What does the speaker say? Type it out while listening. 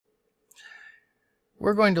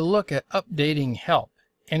we're going to look at updating help,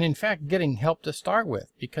 and in fact getting help to start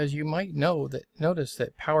with, because you might notice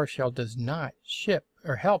that PowerShell does not ship,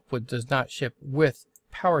 or does not ship with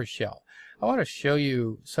PowerShell. I want to show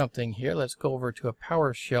you something here. Let's go over to a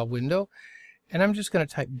PowerShell window, and I'm just going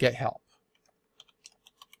to type get help.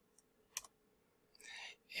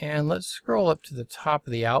 And let's scroll up to the top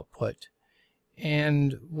of the output.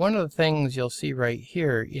 And one of the things you'll see right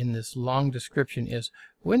here in this long description is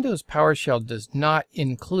Windows PowerShell does not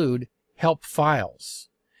include help files.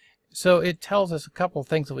 So it tells us a couple of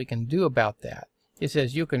things that we can do about that. It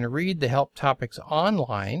says you can read the help topics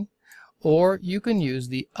online, or you can use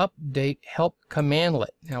the update help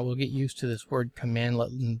commandlet. Now we'll get used to this word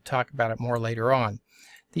commandlet and talk about it more later on.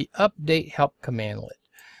 The update help commandlet.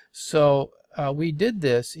 So we did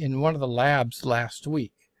this in one of the labs last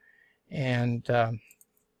week. And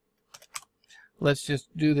let's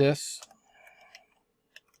just do this.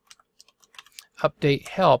 Update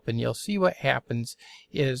help, and you'll see what happens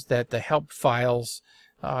is that the help files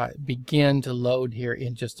begin to load here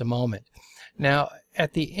in just a moment. Now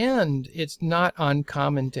at the end, it's not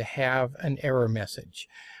uncommon to have an error message.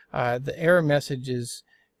 The error messages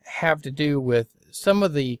have to do with some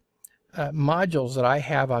of the modules that I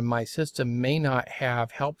have on my system may not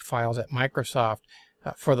have help files at Microsoft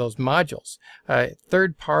for those modules.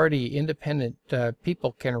 Third-party independent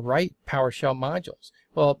people can write PowerShell modules.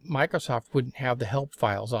 Well, Microsoft wouldn't have the help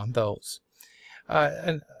files on those.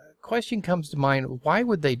 A question comes to mind, why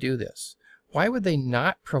would they do this? Why would they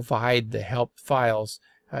not provide the help files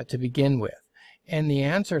to begin with? And the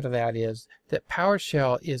answer to that is that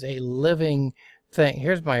PowerShell is a living thing.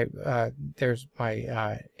 Here's my there's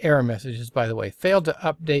my error messages, by the way. Failed to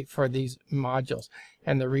update for these modules,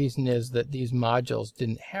 and the reason is that these modules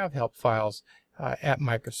didn't have help files at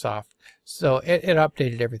Microsoft, so it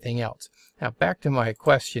updated everything else. Now back to my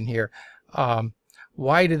question here.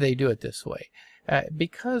 Why do they do it this way?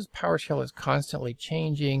 Because PowerShell is constantly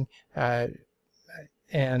changing, and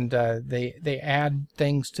they add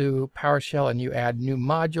things to PowerShell, and you add new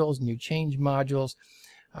modules and you change modules.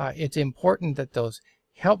 It's important that those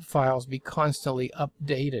help files be constantly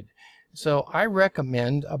updated. So I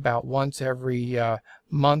recommend about once every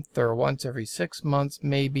month or once every 6 months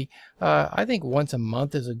maybe. I think once a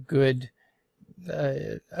month is a good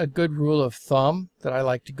rule of thumb that I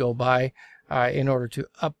like to go by in order to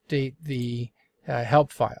update the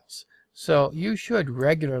help files. So you should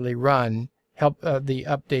regularly run the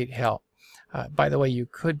update help. By the way, you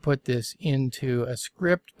could put this into a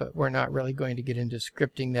script, but we're not really going to get into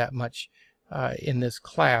scripting that much in this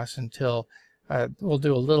class until we'll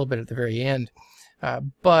do a little bit at the very end.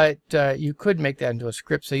 But you could make that into a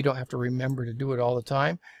script so you don't have to remember to do it all the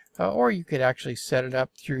time. Or you could actually set it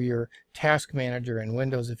up through your task manager in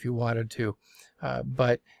Windows if you wanted to.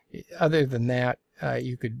 But other than that,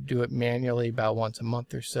 you could do it manually about once a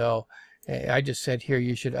month or so. I just said here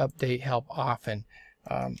you should update help often.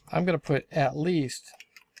 I'm going to put at least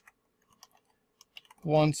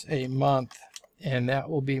once a month, and that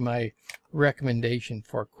will be my recommendation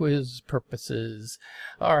for quiz purposes.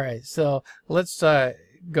 All right, so let's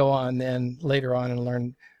go on then later on and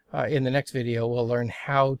learn in the next video. We'll learn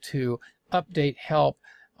how to update help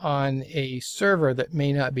on a server that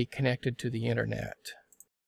may not be connected to the internet.